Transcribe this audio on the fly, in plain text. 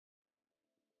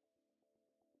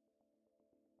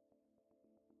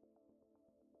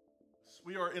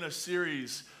We are in a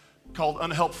series called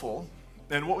Unhelpful,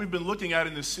 and what we've been looking at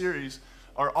in this series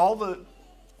are all the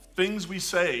things we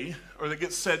say or that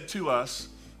get said to us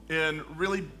in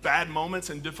really bad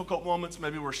moments and difficult moments.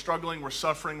 Maybe we're struggling, we're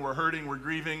suffering, we're hurting, we're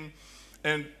grieving,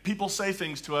 and people say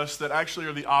things to us that actually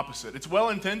are the opposite. It's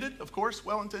well-intended, of course,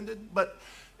 well-intended, but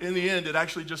in the end, it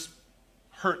actually just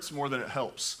hurts more than it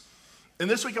helps. And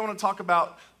this week, I want to talk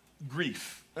about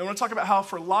grief. I want to talk about how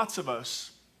for lots of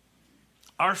us,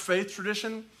 our faith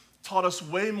tradition taught us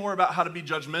way more about how to be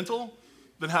judgmental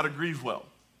than how to grieve well.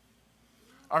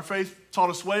 Our faith taught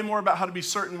us way more about how to be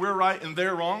certain we're right and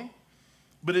they're wrong,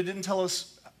 but it didn't tell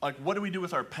us, what do we do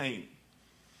with our pain?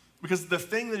 Because the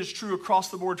thing that is true across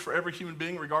the board for every human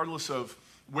being, regardless of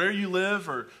where you live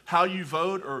or how you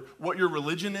vote or what your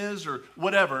religion is or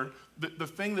whatever, the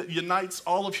thing that unites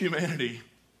all of humanity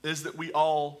is that we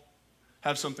all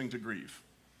have something to grieve.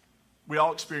 We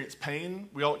all experience pain.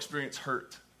 We all experience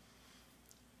hurt.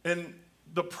 And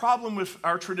the problem with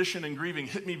our tradition in grieving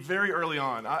hit me very early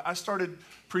on. I started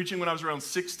preaching when I was around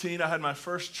 16. I had my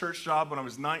first church job when I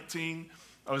was 19.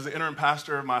 I was the interim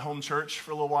pastor of my home church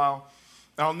for a little while.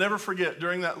 And I'll never forget,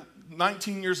 during that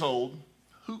 19 years old,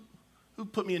 who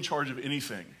put me in charge of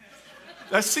anything?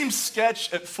 That seems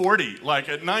sketch at 40. Like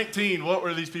at 19, what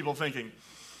were these people thinking?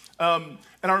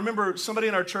 And I remember somebody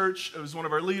in our church, it was one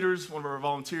of our leaders, one of our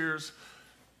volunteers,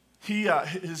 he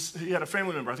had a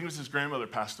family member, I think it was his grandmother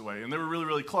passed away, and they were really,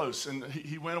 really close. And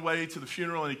he went away to the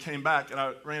funeral and he came back, and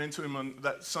I ran into him on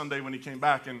that Sunday when he came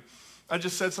back, and I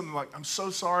just said something like, "I'm so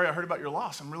sorry, I heard about your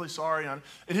loss, I'm really sorry." And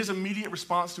his immediate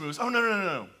response to me was, "Oh,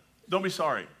 no, don't be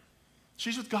sorry.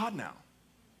 She's with God now.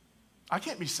 I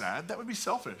can't be sad, that would be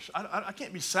selfish. I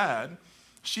can't be sad.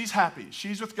 She's happy,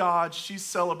 she's with God, she's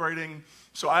celebrating,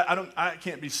 so I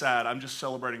can't be sad, I'm just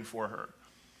celebrating for her."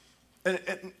 And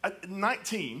at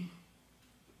 19,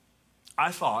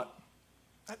 I thought,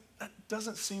 that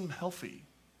doesn't seem healthy.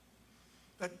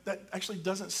 That actually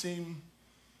doesn't seem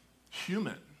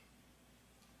human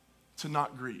to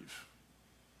not grieve.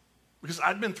 Because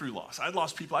I'd been through loss. I'd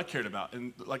lost people I cared about.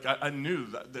 And I knew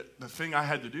that the thing I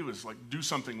had to do was do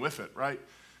something with it, right?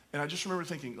 And I just remember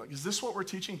thinking, is this what we're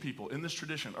teaching people in this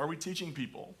tradition? Are we teaching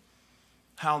people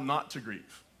how not to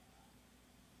grieve?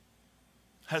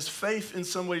 Has faith in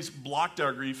some ways blocked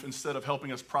our grief instead of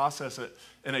helping us process it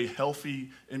in a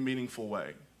healthy and meaningful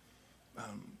way?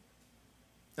 And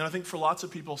I think for lots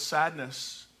of people,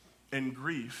 sadness and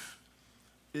grief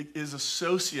is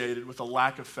associated with a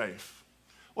lack of faith.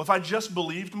 Well, if I just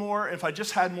believed more, if I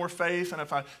just had more faith, and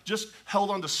if I just held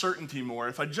on to certainty more,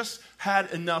 if I just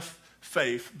had enough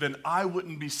faith, then I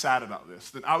wouldn't be sad about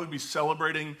this. Then I would be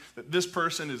celebrating that this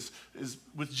person is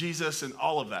with Jesus and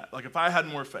all of that. If I had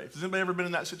more faith. Has anybody ever been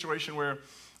in that situation where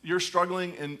you're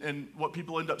struggling and what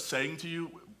people end up saying to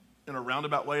you in a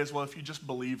roundabout way is, well, if you just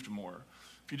believed more,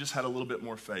 if you just had a little bit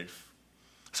more faith.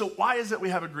 So why is it we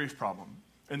have a grief problem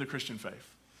in the Christian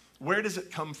faith? Where does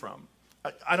it come from?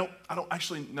 I don't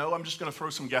actually know. I'm just going to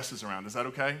throw some guesses around. Is that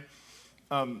okay?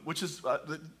 Which is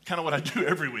kind of what I do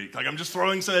every week. I'm just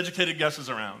throwing some educated guesses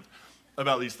around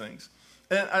about these things.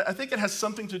 And I think it has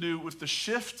something to do with the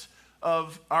shift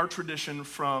of our tradition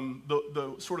from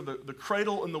the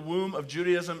cradle and the womb of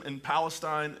Judaism in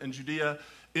Palestine and Judea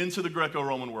into the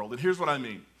Greco-Roman world. And here's what I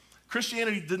mean.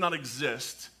 Christianity did not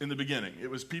exist in the beginning. It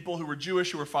was people who were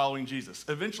Jewish who were following Jesus.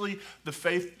 Eventually, the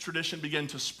faith tradition began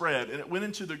to spread, and it went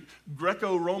into the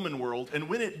Greco-Roman world, and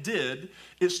when it did,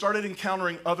 it started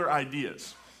encountering other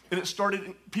ideas. And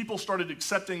people started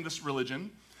accepting this religion,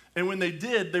 and when they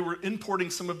did, they were importing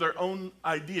some of their own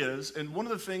ideas, and one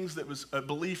of the things that was a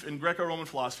belief in Greco-Roman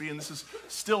philosophy, and this is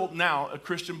still now a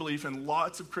Christian belief in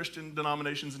lots of Christian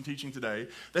denominations and teaching today,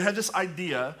 they had this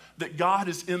idea that God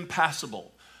is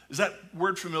impassible. Is that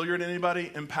word familiar to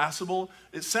anybody? Impassible?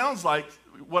 It sounds like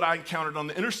what I encountered on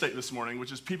the interstate this morning,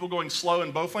 which is people going slow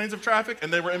in both lanes of traffic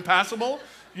and they were impassible.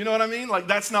 You know what I mean?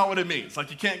 That's not what it means.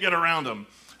 You can't get around them.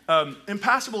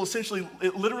 Impassible essentially,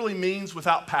 it literally means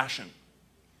without passion.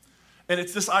 And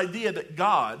it's this idea that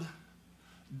God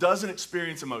doesn't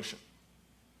experience emotion.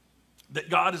 That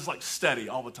God is steady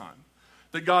all the time.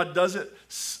 That God doesn't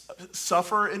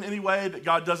suffer in any way, that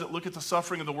God doesn't look at the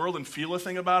suffering of the world and feel a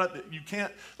thing about it, that you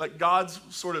can't, God's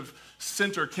sort of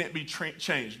center can't be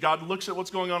changed. God looks at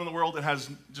what's going on in the world and has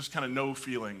just kind of no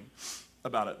feeling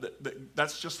about it.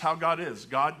 That's just how God is.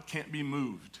 God can't be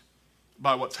moved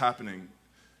by what's happening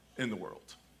in the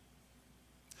world.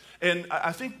 And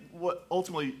I think what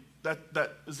ultimately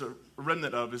that is a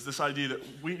remnant of is this idea that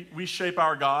we shape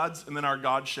our gods and then our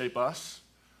gods shape us.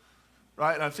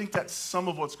 right? And I think that's some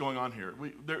of what's going on here.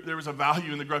 There was a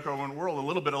value in the Greco-Roman world, a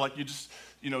little bit of like you just,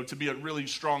 to be a really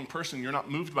strong person, you're not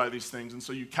moved by these things. And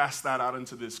so you cast that out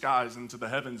into the skies, into the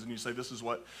heavens, and you say, this is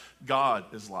what God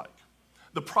is like.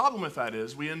 The problem with that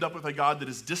is we end up with a God that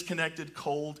is disconnected,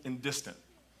 cold, and distant.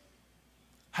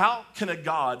 How can a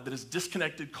God that is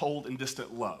disconnected, cold, and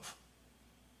distant love?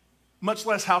 Much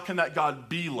less, how can that God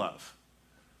be love?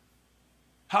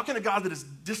 How can a God that is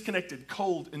disconnected,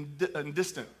 cold, and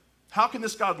distant, how can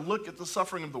this God look at the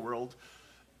suffering of the world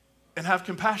and have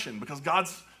compassion? Because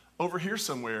God's over here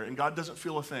somewhere and God doesn't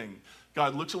feel a thing.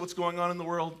 God looks at what's going on in the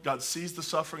world, God sees the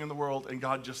suffering in the world, and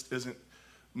God just isn't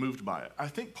moved by it. I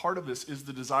think part of this is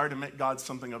the desire to make God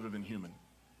something other than human.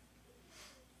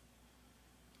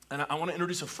 And I want to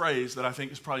introduce a phrase that I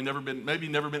think has probably never been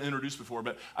introduced before,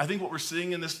 but I think what we're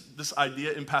seeing in this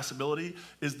idea, impassibility,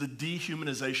 is the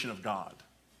dehumanization of God.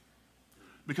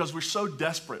 Because we're so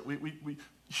desperate.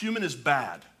 Human is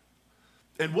bad.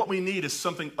 And what we need is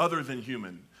something other than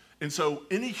human. And so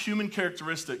any human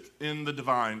characteristic in the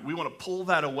divine, we want to pull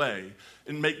that away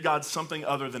and make God something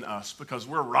other than us because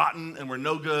we're rotten and we're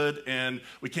no good and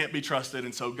we can't be trusted,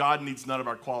 and so God needs none of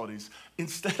our qualities.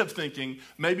 Instead of thinking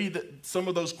maybe that some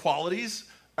of those qualities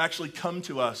actually come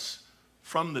to us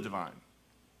from the divine.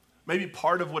 Maybe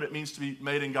part of what it means to be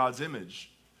made in God's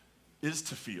image is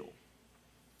to feel.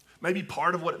 Maybe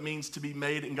part of what it means to be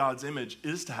made in God's image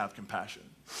is to have compassion.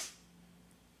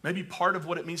 Maybe part of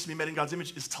what it means to be made in God's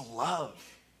image is to love.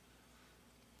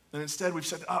 And instead we've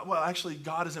said, well, actually,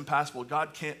 God is impassible.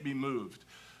 God can't be moved.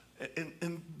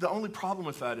 And the only problem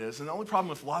with that is, and the only problem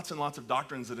with lots and lots of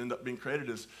doctrines that end up being created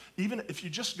is, even if you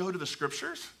just go to the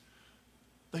scriptures,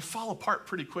 they fall apart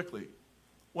pretty quickly.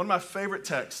 One of my favorite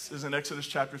texts is in Exodus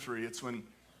chapter 3. It's when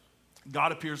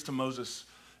God appears to Moses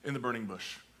in the burning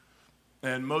bush.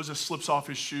 And Moses slips off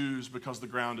his shoes because the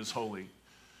ground is holy.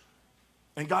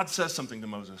 And God says something to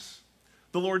Moses.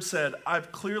 The Lord said,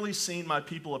 I've clearly seen my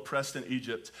people oppressed in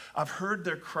Egypt. I've heard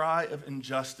their cry of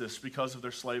injustice because of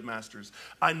their slave masters.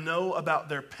 I know about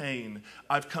their pain.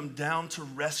 I've come down to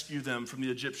rescue them from the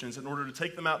Egyptians in order to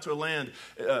take them out to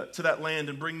that land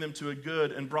and bring them to a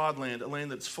good and broad land, a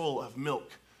land that's full of milk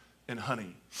and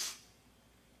honey.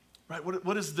 Right?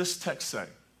 What does this text say?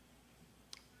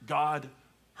 God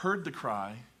heard the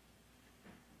cry,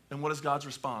 and what is God's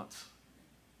response?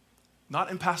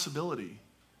 Not impassibility.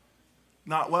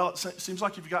 Not, well, it seems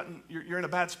like you're in a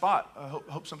bad spot. I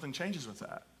hope something changes with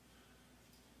that.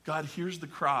 God hears the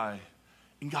cry,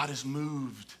 and God is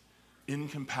moved in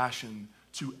compassion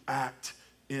to act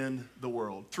in the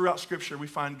world. Throughout Scripture, we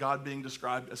find God being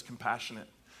described as compassionate.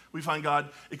 We find God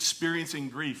experiencing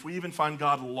grief. We even find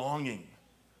God longing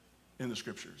in the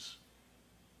Scriptures.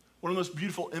 One of the most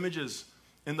beautiful images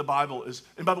in the Bible is,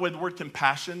 and by the way, the word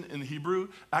compassion in the Hebrew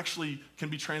actually can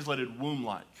be translated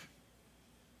womb-like.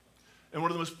 And one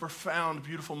of the most profound,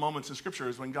 beautiful moments in Scripture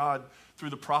is when God,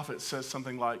 through the prophet, says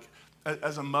something like,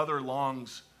 as a mother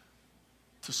longs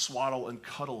to swaddle and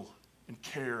cuddle and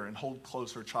care and hold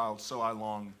close her child, so I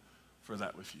long for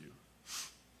that with you.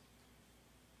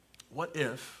 What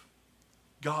if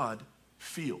God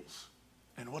feels?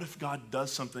 And what if God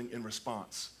does something in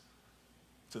response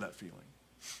to that feeling?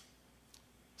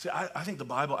 See, I think the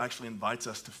Bible actually invites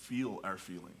us to feel our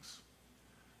feelings.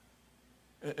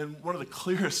 And one of the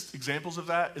clearest examples of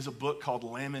that is a book called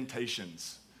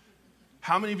Lamentations.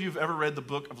 How many of you have ever read the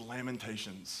book of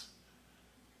Lamentations?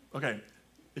 Okay,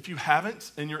 if you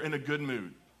haven't and you're in a good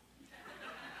mood,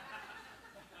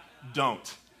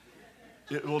 don't.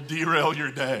 It will derail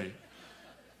your day.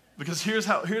 Because here's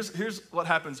what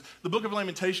happens. The book of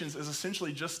Lamentations is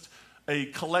essentially just a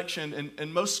collection,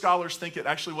 and most scholars think it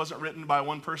actually wasn't written by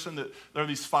one person, that there are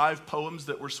these 5 poems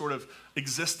that were sort of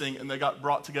existing and they got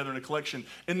brought together in a collection.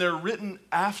 And they're written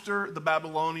after the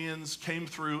Babylonians came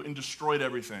through and destroyed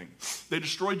everything. They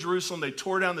destroyed Jerusalem, they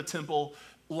tore down the temple,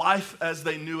 life as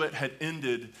they knew it had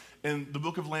ended, and the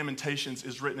book of Lamentations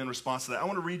is written in response to that. I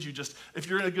want to read you just, if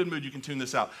you're in a good mood, you can tune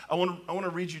this out. I want to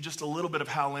read you just a little bit of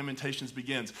how Lamentations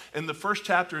begins. And the first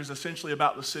chapter is essentially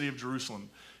about the city of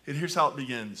Jerusalem. And here's how it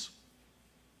begins.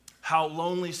 How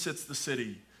lonely sits the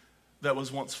city that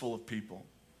was once full of people.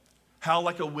 How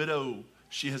like a widow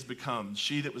she has become,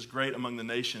 she that was great among the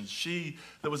nations. She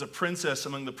that was a princess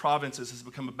among the provinces has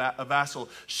become a vassal.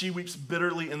 She weeps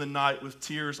bitterly in the night with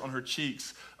tears on her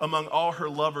cheeks. Among all her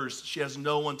lovers, she has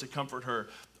no one to comfort her.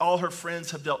 All her friends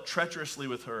have dealt treacherously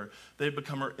with her. They've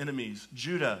become her enemies.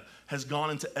 Judah has gone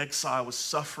into exile with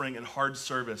suffering and hard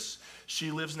service.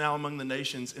 She lives now among the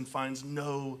nations and finds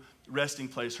no resting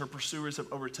place. Her pursuers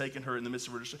have overtaken her in the midst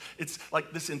of her destruction. It's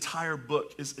like this entire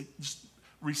book is just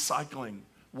recycling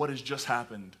what has just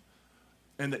happened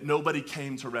and that nobody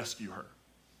came to rescue her.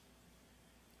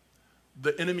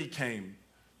 The enemy came,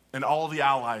 and all the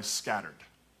allies scattered.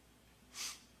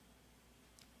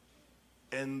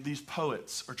 And these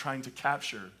poets are trying to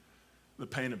capture the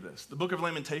pain of this. The Book of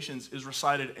Lamentations is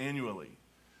recited annually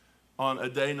on a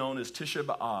day known as Tisha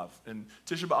B'Av. And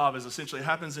Tisha B'Av is essentially, it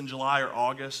happens in July or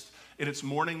August, and it's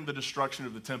mourning the destruction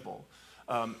of the temple.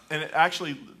 And it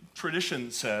actually,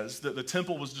 tradition says that the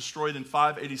temple was destroyed in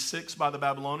 586 by the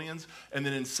Babylonians, and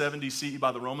then in 70 CE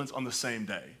by the Romans on the same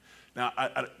day. Now,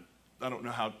 I don't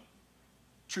know how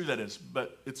true that is,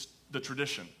 but it's the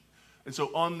tradition. And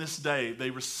so on this day, they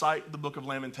recite the Book of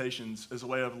Lamentations as a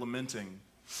way of lamenting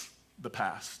the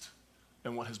past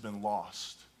and what has been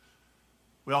lost.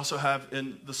 We also have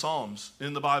in the Psalms,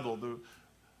 in the Bible, the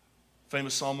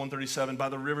famous Psalm 137, by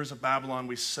the rivers of Babylon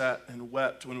we sat and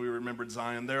wept when we remembered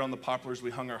Zion. There on the poplars we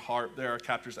hung our harp. There our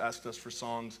captors asked us for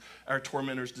songs. Our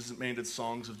tormentors demanded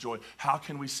songs of joy. How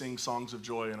can we sing songs of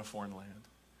joy in a foreign land?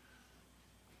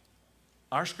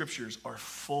 Our scriptures are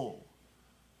full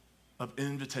of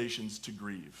invitations to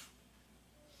grieve.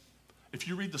 If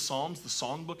you read the Psalms, the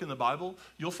songbook in the Bible,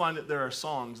 you'll find that there are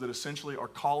songs that essentially are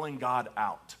calling God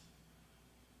out.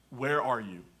 Where are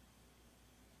you?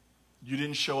 You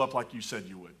didn't show up like you said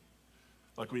you would,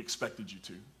 like we expected you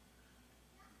to.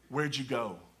 Where'd you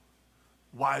go?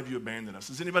 Why have you abandoned us?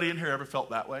 Has anybody in here ever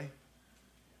felt that way?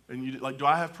 And you, like, do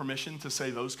I have permission to say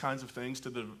those kinds of things to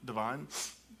the divine?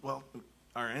 Well,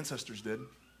 our ancestors did.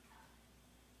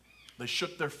 They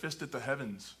shook their fist at the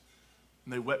heavens,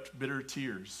 and they wept bitter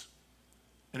tears.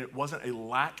 And it wasn't a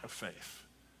lack of faith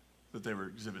that they were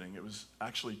exhibiting. It was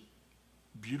actually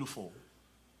beautiful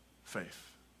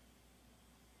faith.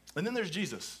 And then there's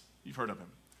Jesus. You've heard of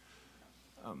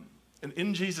him. And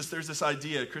in Jesus, there's this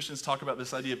idea, Christians talk about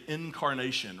this idea of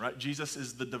incarnation, right? Jesus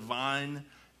is the divine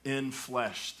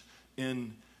infleshed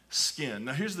in skin.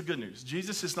 Now, here's the good news.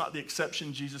 Jesus is not the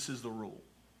exception. Jesus is the rule.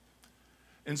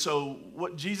 And so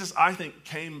what Jesus, I think,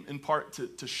 came in part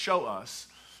to show us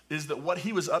is that what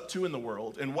he was up to in the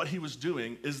world and what he was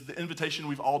doing is the invitation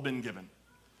we've all been given.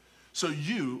 So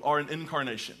you are an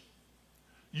incarnation.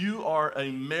 You are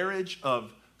a marriage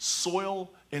of soil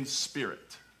and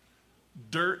spirit,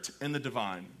 dirt and the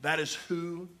divine. That is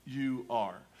who you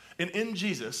are. And in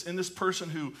Jesus, in this person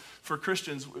who, for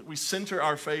Christians, we center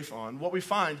our faith on, what we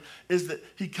find is that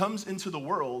he comes into the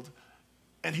world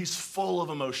and he's full of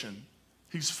emotion.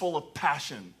 He's full of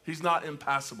passion. He's not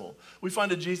impassible. We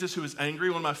find a Jesus who is angry.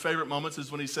 One of my favorite moments is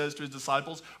when he says to his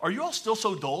disciples, "Are you all still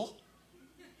so dull?"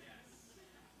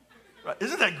 Right?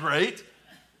 Isn't that great?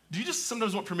 Do you just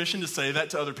sometimes want permission to say that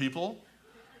to other people?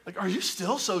 Like, are you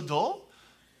still so dull?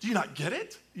 Do you not get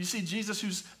it? You see Jesus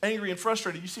who's angry and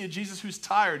frustrated. You see a Jesus who's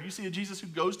tired. You see a Jesus who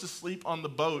goes to sleep on the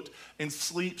boat and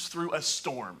sleeps through a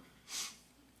storm.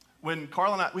 When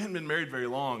Carla and I, we hadn't been married very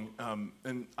long,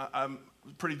 and I'm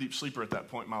a pretty deep sleeper at that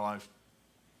point in my life.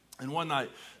 And one night,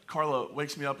 Carla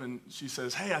wakes me up and she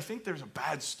says, "Hey, I think there's a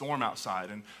bad storm outside."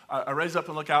 And I raise up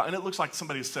and look out, and it looks like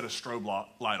somebody has set a strobe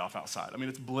light off outside. I mean,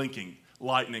 it's blinking,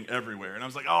 lightning everywhere. And I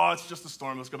was like, "Oh, it's just a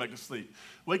storm. Let's go back to sleep."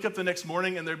 Wake up the next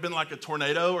morning, and there'd been like a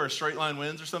tornado or a straight line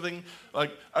winds or something.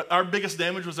 Like, our biggest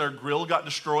damage was our grill got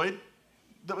destroyed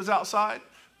that was outside.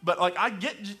 But like,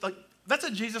 that's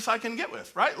a Jesus I can get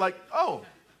with, right? Like, oh,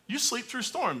 you sleep through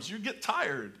storms. You get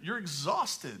tired. You're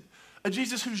exhausted. A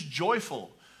Jesus who's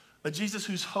joyful. A Jesus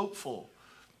who's hopeful.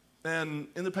 And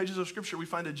in the pages of Scripture, we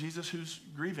find a Jesus who's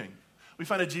grieving. We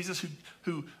find a Jesus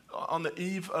who on the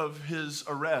eve of his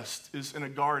arrest, is in a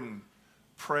garden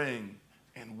praying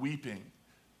and weeping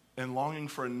and longing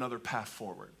for another path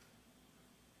forward.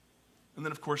 And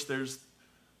then, of course, there's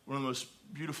one of the most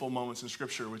beautiful moments in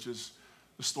Scripture, which is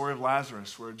the story of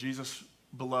Lazarus, where Jesus'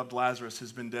 beloved Lazarus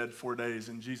has been dead 4 days,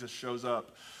 and Jesus shows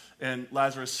up. And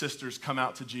Lazarus' sisters come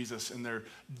out to Jesus, and they're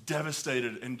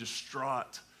devastated and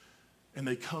distraught. And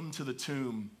they come to the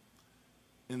tomb.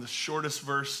 In the shortest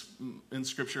verse in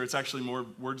Scripture, it's actually more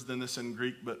words than this in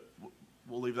Greek, but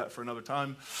we'll leave that for another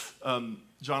time. John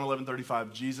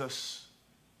 11:35, Jesus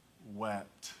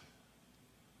wept.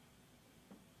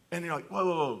 And you're like,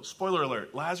 whoa, spoiler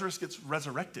alert. Lazarus gets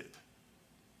resurrected.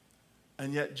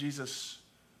 And yet Jesus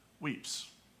weeps.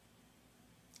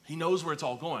 He knows where it's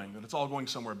all going, that it's all going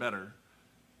somewhere better.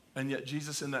 And yet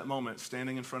Jesus in that moment,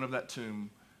 standing in front of that tomb,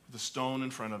 with the stone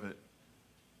in front of it,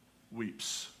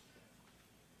 weeps.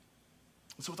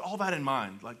 And so with all that in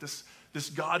mind, like this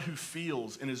God who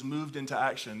feels and is moved into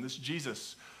action, this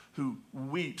Jesus who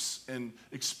weeps and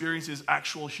experiences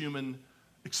actual human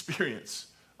experience.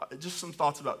 Just some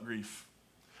thoughts about grief.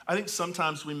 I think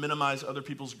sometimes we minimize other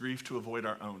people's grief to avoid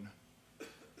our own.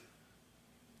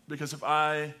 Because if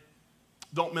I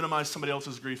don't minimize somebody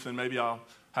else's grief, then maybe I'll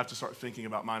have to start thinking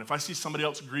about mine. If I see somebody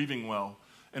else grieving well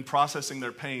and processing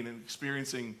their pain and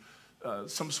experiencing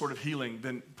some sort of healing,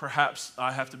 then perhaps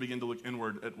I have to begin to look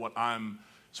inward at what I'm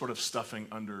sort of stuffing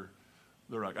under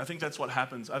the rug. I think that's what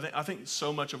happens. I think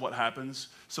so much of what happens,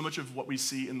 so much of what we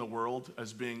see in the world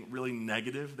as being really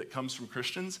negative that comes from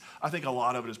Christians, I think a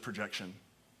lot of it is projection.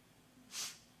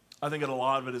 I think that a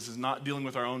lot of it is not dealing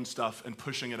with our own stuff and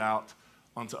pushing it out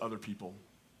onto other people.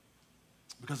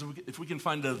 Because if we can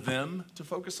find a them to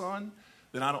focus on,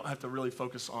 then I don't have to really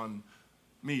focus on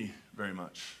me very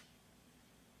much.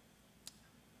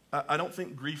 I don't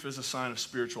think grief is a sign of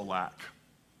spiritual lack.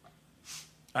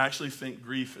 I actually think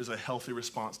grief is a healthy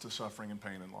response to suffering and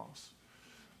pain and loss.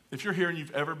 If you're here and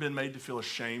you've ever been made to feel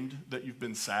ashamed that you've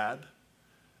been sad,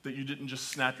 that you didn't just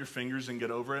snap your fingers and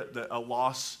get over it, that a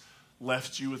loss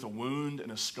left you with a wound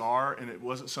and a scar and it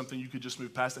wasn't something you could just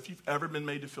move past, if you've ever been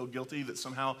made to feel guilty that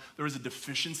somehow there was a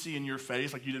deficiency in your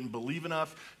faith, like you didn't believe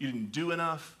enough, you didn't do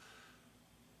enough,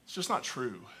 it's just not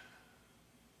true.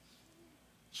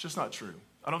 It's just not true.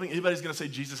 I don't think anybody's going to say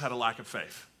Jesus had a lack of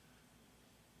faith,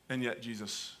 and yet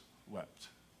Jesus wept.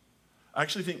 I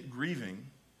actually think grieving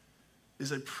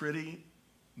is a pretty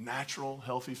natural,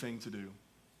 healthy thing to do.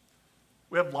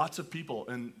 We have lots of people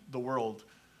in the world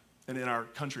and in our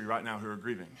country right now who are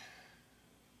grieving.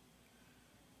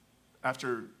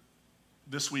 After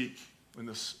this week, when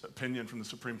this opinion from the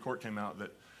Supreme Court came out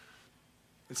that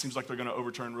it seems like they're going to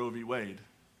overturn Roe v. Wade,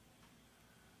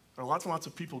 there are lots and lots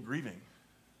of people grieving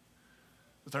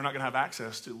that they're not going to have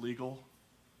access to legal,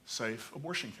 safe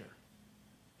abortion care.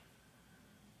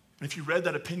 And if you read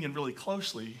that opinion really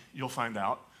closely, you'll find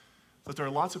out that there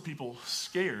are lots of people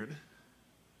scared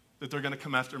that they're going to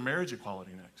come after marriage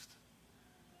equality next.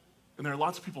 And there are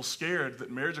lots of people scared that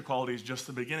marriage equality is just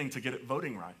the beginning to get at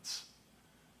voting rights.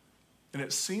 And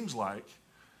it seems like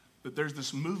that there's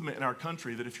this movement in our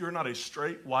country that if you're not a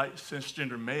straight, white,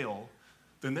 cisgender male,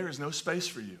 then there is no space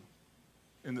for you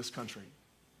in this country.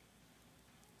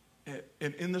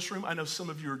 And in this room, I know some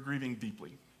of you are grieving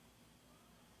deeply.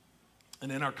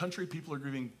 And in our country, people are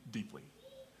grieving deeply.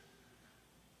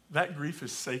 That grief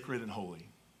is sacred and holy.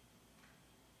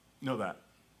 Know that.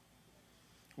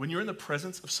 When you're in the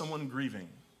presence of someone grieving,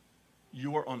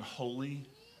 you are on holy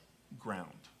ground.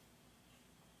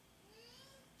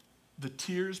 The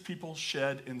tears people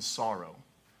shed in sorrow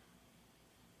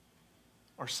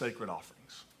are sacred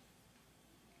offerings.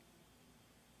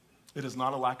 It is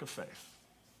not a lack of faith.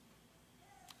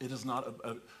 It is not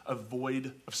a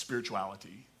void of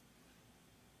spirituality.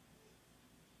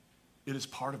 It is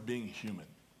part of being human.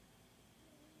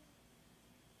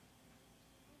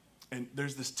 And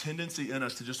there's this tendency in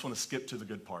us to just want to skip to the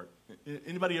good part.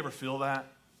 Anybody ever feel that?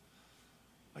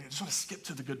 Like, I just want to skip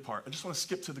to the good part. I just want to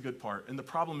skip to the good part. And the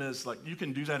problem is, like, you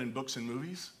can do that in books and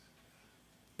movies,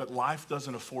 but life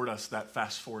doesn't afford us that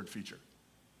fast forward feature.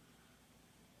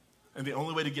 And the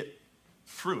only way to get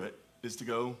through it is to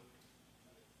go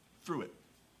through it.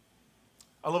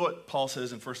 I love what Paul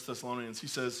says in 1 Thessalonians. He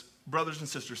says, brothers and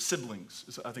sisters, siblings,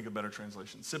 is I think a better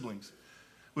translation, siblings.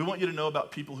 We want you to know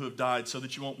about people who have died so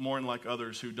that you won't mourn like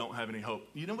others who don't have any hope.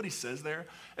 You know what he says there?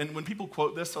 And when people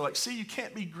quote this, they're like, see, you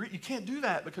can't do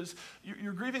that because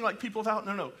you're grieving like people without.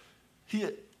 No. He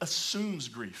assumes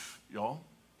grief, y'all.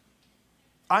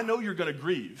 I know you're going to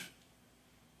grieve.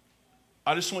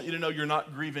 I just want you to know you're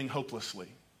not grieving hopelessly.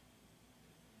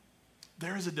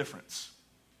 There is a difference.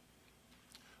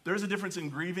 There is a difference in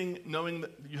grieving, knowing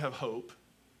that you have hope,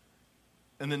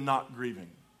 and then not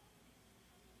grieving.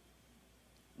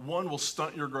 One will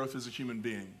stunt your growth as a human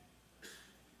being.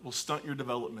 It will stunt your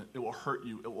development. It will hurt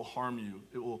you. It will harm you.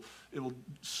 It will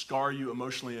scar you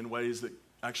emotionally in ways that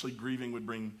actually grieving would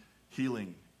bring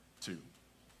healing to.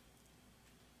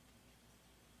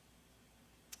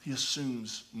 He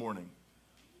assumes mourning.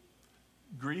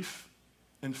 Grief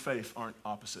and faith aren't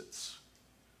opposites.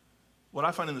 What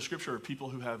I find in the scripture are people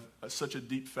who have such a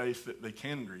deep faith that they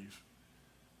can grieve.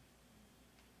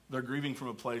 They're grieving from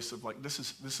a place of like, this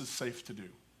is safe to do.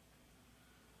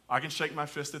 I can shake my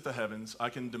fist at the heavens. I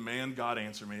can demand God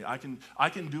answer me. I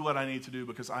can do what I need to do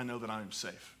because I know that I am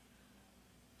safe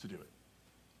to do it.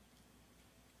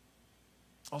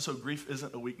 Also, grief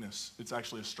isn't a weakness. It's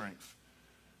actually a strength.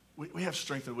 We have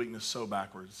strength and weakness so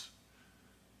backwards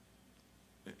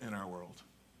in our world.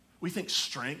 We think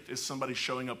strength is somebody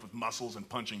showing up with muscles and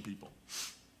punching people.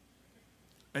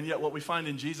 And yet what we find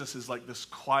in Jesus is like this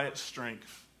quiet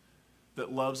strength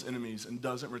that loves enemies and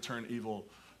doesn't return evil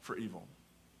for evil.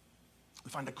 We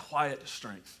find a quiet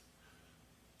strength.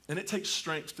 And it takes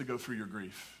strength to go through your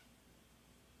grief.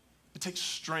 It takes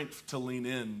strength to lean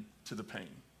in to the pain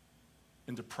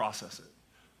and to process it.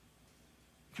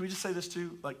 can we just say this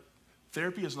too? Like,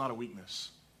 therapy is not a weakness.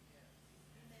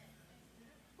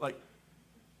 Like,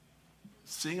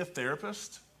 seeing a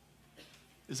therapist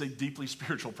is a deeply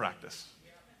spiritual practice.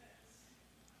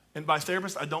 And by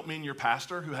therapist, I don't mean your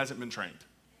pastor who hasn't been trained.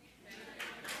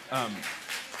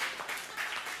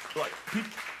 Like,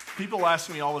 people ask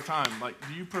me all the time, like,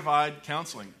 do you provide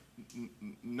counseling?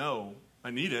 No,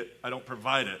 I need it. I don't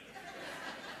provide it.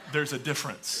 There's a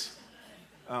difference.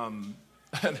 And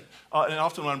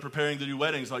often when I'm preparing to do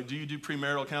weddings, like, do you do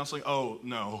premarital counseling? Oh,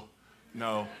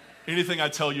 no. Anything I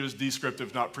tell you is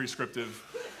descriptive, not prescriptive.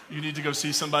 You need to go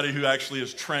see somebody who actually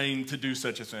is trained to do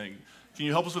such a thing. Can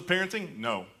you help us with parenting?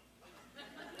 No.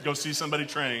 Go see somebody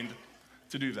trained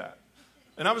to do that.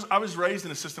 And I was raised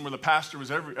in a system where the pastor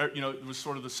was was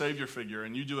sort of the savior figure,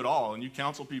 and you do it all, and you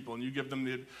counsel people, and you give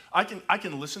them I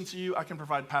can listen to you, I can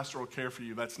provide pastoral care for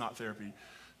you. That's not therapy.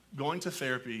 Going to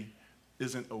therapy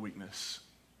isn't a weakness.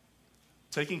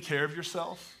 Taking care of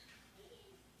yourself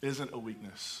isn't a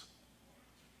weakness.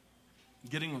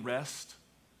 Getting rest,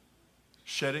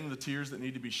 shedding the tears that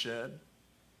need to be shed,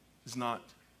 is not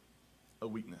a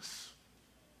weakness.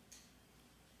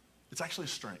 It's actually a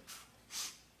strength.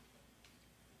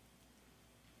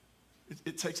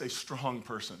 It takes a strong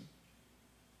person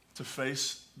to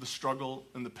face the struggle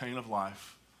and the pain of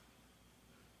life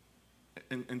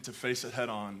and to face it head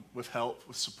on with help,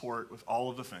 with support, with all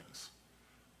of the things.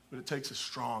 But it takes a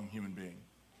strong human being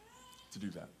to do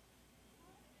that.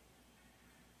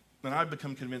 And I've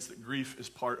become convinced that grief is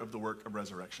part of the work of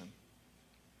resurrection.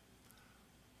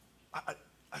 I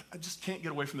just can't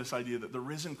get away from this idea that the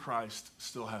risen Christ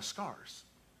still has scars.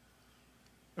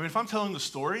 I mean, if I'm telling the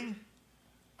story,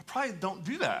 I probably don't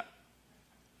do that.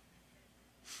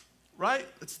 Right?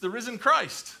 It's the risen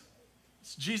Christ.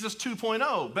 It's Jesus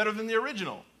 2.0, better than the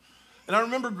original. And I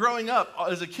remember growing up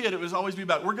as a kid, it was always be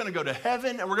about, we're going to go to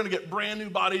heaven and we're going to get brand new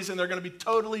bodies and they're going to be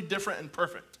totally different and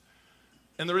perfect.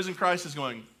 And the risen Christ is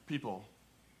going, people,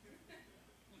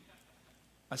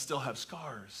 I still have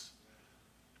scars.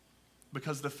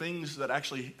 Because the things that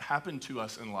actually happen to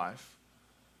us in life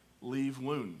leave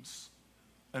wounds.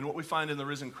 And what we find in the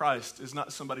risen Christ is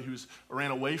not somebody who's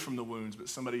ran away from the wounds, but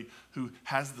somebody who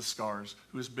has the scars,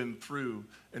 who has been through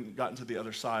and gotten to the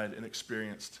other side and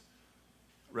experienced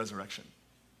resurrection.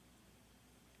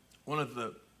 One of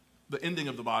the ending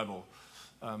of the Bible,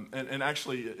 and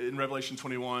actually in Revelation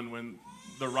 21, when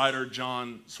the writer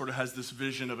John sort of has this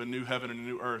vision of a new heaven and a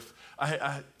new earth,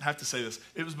 I have to say this.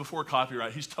 It was before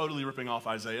copyright. He's totally ripping off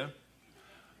Isaiah.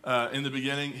 In the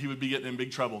beginning, he would be getting in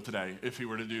big trouble today if he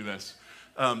were to do this.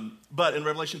 But in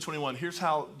Revelation 21, here's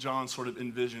how John sort of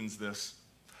envisions this.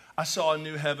 I saw a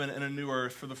new heaven and a new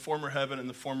earth, for the former heaven and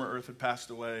the former earth had passed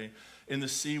away, and the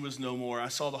sea was no more. I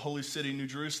saw the holy city, New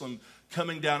Jerusalem,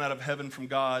 coming down out of heaven from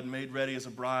God, made ready as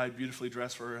a bride, beautifully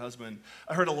dressed for her husband.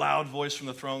 I heard a loud voice from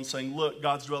the throne saying, look,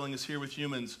 God's dwelling is here with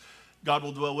humans. God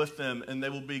will dwell with them, and they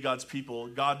will be God's people.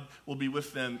 God will be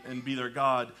with them and be their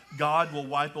God. God will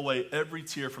wipe away every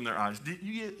tear from their eyes.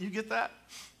 You get that?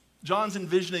 John's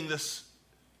envisioning this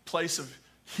place of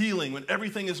healing when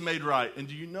everything is made right. And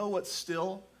do you know what's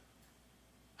still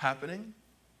happening?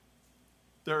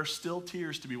 There are still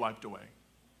tears to be wiped away.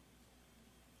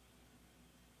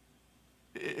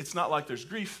 It's not like there's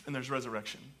grief and there's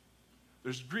resurrection.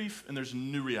 There's grief and there's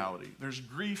new reality. There's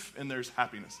grief and there's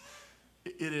happiness.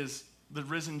 It is the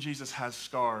risen Jesus has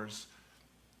scars.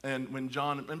 And when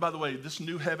John, and by the way, this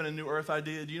new heaven and new earth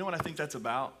idea, do you know what I think that's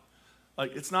about?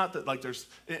 Like, it's not that, like,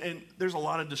 there's a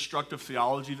lot of destructive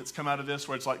theology that's come out of this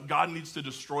where it's like God needs to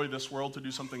destroy this world to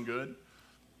do something good.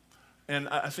 And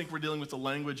I think we're dealing with the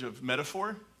language of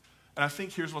metaphor. And I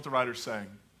think here's what the writer's saying.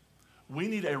 We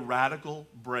need a radical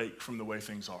break from the way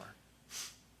things are.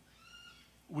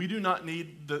 We do not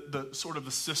need the sort of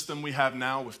the system we have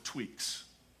now with tweaks.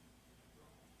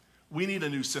 We need a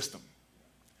new system.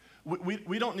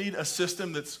 We don't need a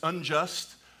system that's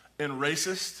unjust and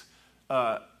racist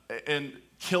and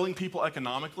killing people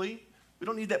economically. We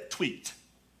don't need that tweaked.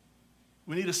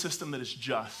 We need a system that is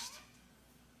just,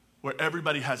 where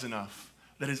everybody has enough,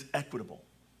 that is equitable.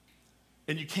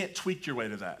 And you can't tweak your way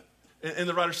to that. And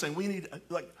the writer's saying, we need,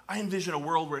 I envision a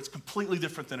world where it's completely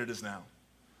different than it is now.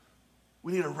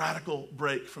 We need a radical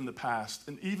break from the past.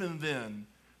 And even then,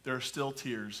 there are still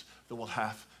tears that will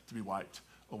have to be wiped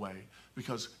away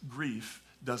because grief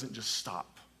doesn't just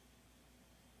stop.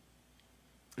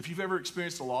 If you've ever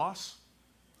experienced a loss,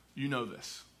 you know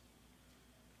this.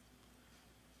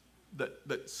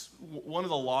 That's one of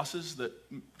the losses that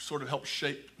sort of helped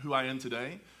shape who I am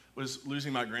today was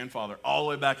losing my grandfather all the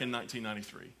way back in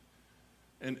 1993.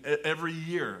 And every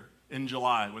year in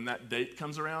July, when that date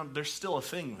comes around, there's still a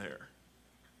thing there.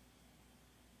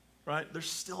 right? There's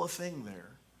still a thing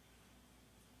there.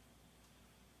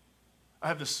 I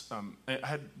had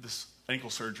this ankle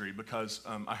surgery because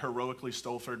I heroically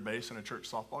stole third base in a church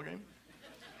softball game.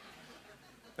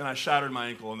 And I shattered my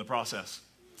ankle in the process.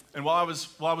 And while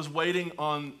I was waiting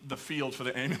on the field for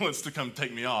the ambulance to come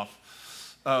take me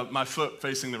off, my foot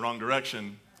facing the wrong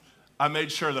direction, I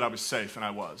made sure that I was safe, and I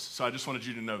was. So I just wanted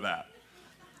you to know that.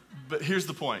 But here's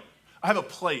the point. I have a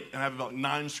plate, and I have about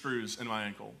 9 screws in my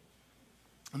ankle.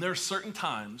 And there are certain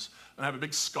times, and I have a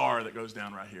big scar that goes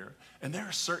down right here, and there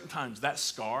are certain times that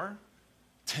scar,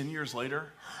 10 years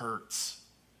later, hurts.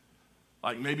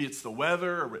 Like maybe it's the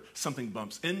weather or something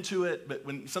bumps into it, but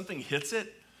when something hits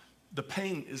it, the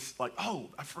pain is like, oh,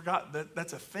 I forgot that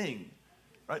that's a thing,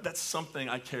 right? That's something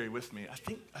I carry with me.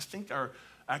 I think our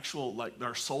actual, like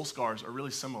our soul scars are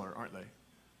really similar, aren't they?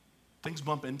 Things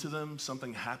bump into them,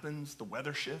 something happens, the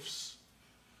weather shifts,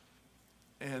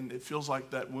 and it feels like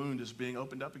that wound is being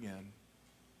opened up again.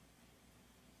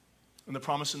 And the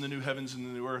promise in the new heavens and the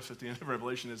new earth at the end of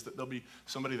Revelation is that there'll be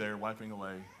somebody there wiping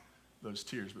away those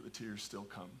tears, but the tears still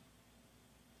come.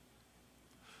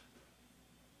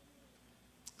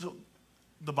 So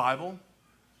the Bible,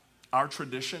 our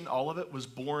tradition, all of it was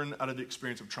born out of the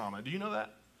experience of trauma. Do you know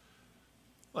that?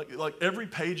 Like every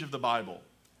page of the Bible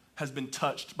has been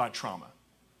touched by trauma.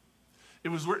 It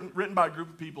was written by a group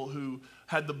of people who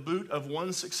had the boot of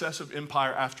one successive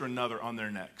empire after another on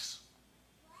their necks.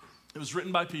 It was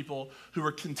written by people who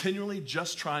were continually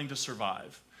just trying to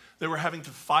survive. They were having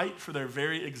to fight for their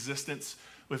very existence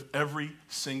with every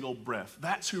single breath.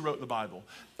 That's who wrote the Bible.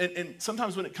 And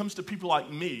sometimes when it comes to people like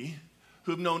me,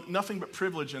 who have known nothing but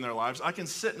privilege in their lives, I can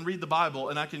sit and read the Bible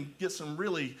and I can get some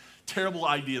really terrible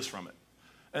ideas from it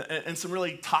and some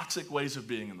really toxic ways of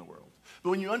being in the world. But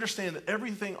when you understand that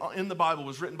everything in the Bible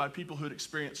was written by people who had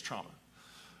experienced trauma,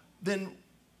 then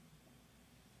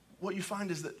what you find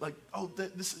is that, like,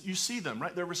 you see them,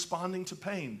 right? They're responding to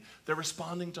pain. They're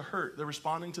responding to hurt. They're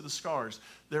responding to the scars.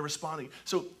 They're responding.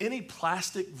 So any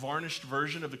plastic, varnished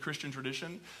version of the Christian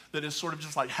tradition that is sort of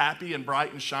just like happy and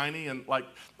bright and shiny and like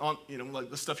like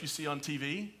the stuff you see on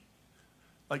TV,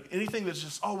 like anything that's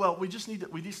just,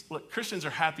 look, Christians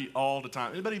are happy all the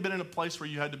time. Anybody been in a place where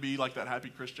you had to be like that happy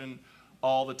Christian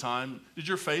all the time? Did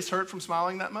your face hurt from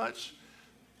smiling that much?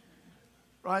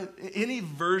 Right? Any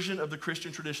version of the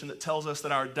Christian tradition that tells us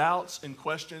that our doubts and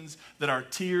questions, that our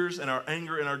tears and our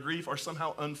anger and our grief are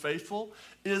somehow unfaithful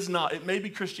is not. It may be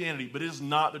Christianity, but it is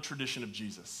not the tradition of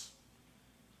Jesus.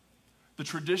 The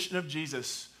tradition of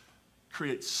Jesus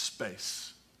creates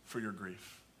space for your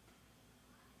grief.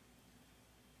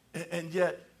 And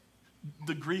yet,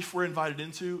 the grief we're invited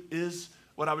into is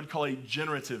what I would call a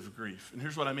generative grief. And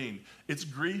here's what I mean. It's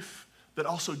grief that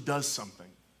also does something.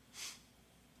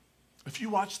 If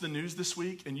you watched the news this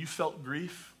week and you felt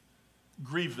grief,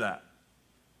 grieve that.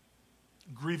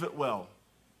 Grieve it well.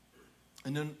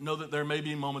 And then know that there may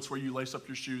be moments where you lace up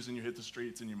your shoes and you hit the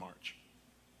streets and you march.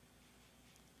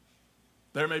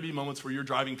 There may be moments where you're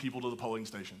driving people to the polling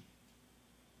station.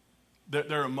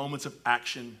 There are moments of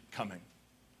action coming.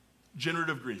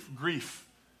 Generative grief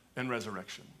and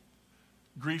resurrection.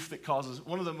 Grief that causes,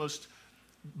 one of the most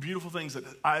beautiful things that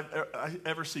I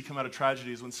ever see come out of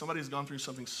tragedy is when somebody's gone through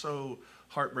something so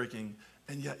heartbreaking,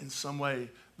 and yet in some way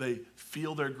they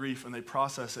feel their grief and they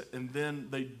process it, and then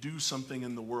they do something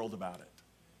in the world about it.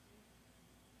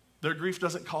 Their grief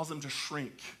doesn't cause them to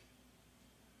shrink.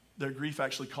 Their grief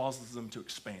actually causes them to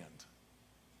expand.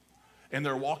 And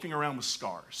they're walking around with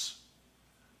scars.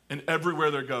 And everywhere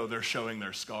they go, they're showing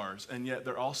their scars. And yet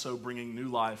they're also bringing new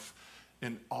life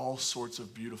in all sorts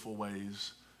of beautiful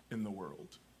ways in the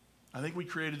world. I think we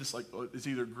created this, like, it's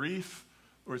either grief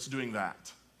or it's doing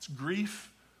that. It's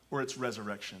grief or it's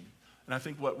resurrection. And I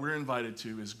think what we're invited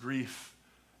to is grief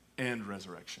and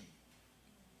resurrection.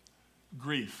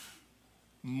 Grief,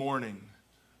 mourning,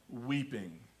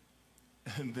 weeping,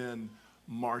 and then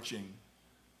marching,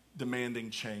 demanding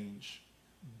change,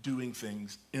 doing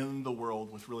things in the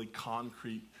world with really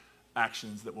concrete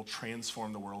actions that will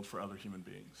transform the world for other human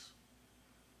beings.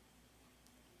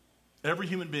 Every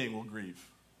human being will grieve,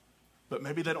 but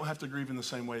maybe they don't have to grieve in the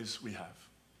same ways we have.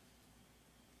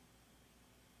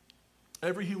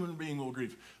 Every human being will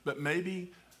grieve, but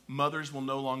maybe mothers will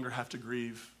no longer have to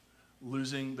grieve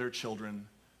losing their children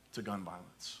to gun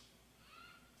violence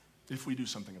if we do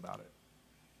something about it.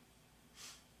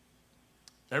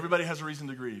 Everybody has a reason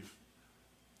to grieve,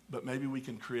 but maybe we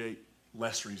can create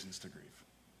less reasons to grieve.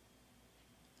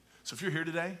 So if you're here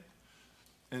today,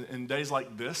 and days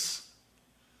like this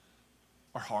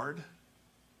are hard,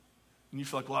 and you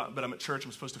feel like, well, but I'm at church,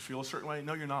 I'm supposed to feel a certain way.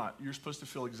 No, you're not. You're supposed to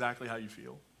feel exactly how you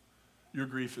feel. Your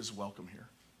grief is welcome here.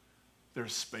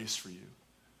 there's space for you.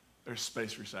 There's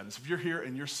space for your sadness. If you're here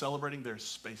and you're celebrating, there's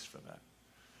space for that.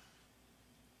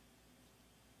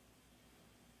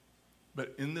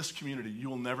 But in this community, you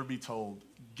will never be told,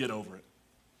 get over it.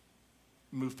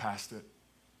 Move past it.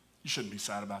 You shouldn't be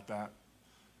sad about that.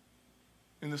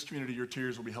 In this community, your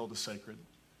tears will be held as sacred,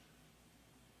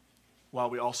 while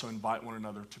we also invite one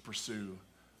another to pursue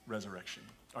resurrection.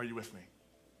 Are you with me?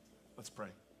 Let's pray.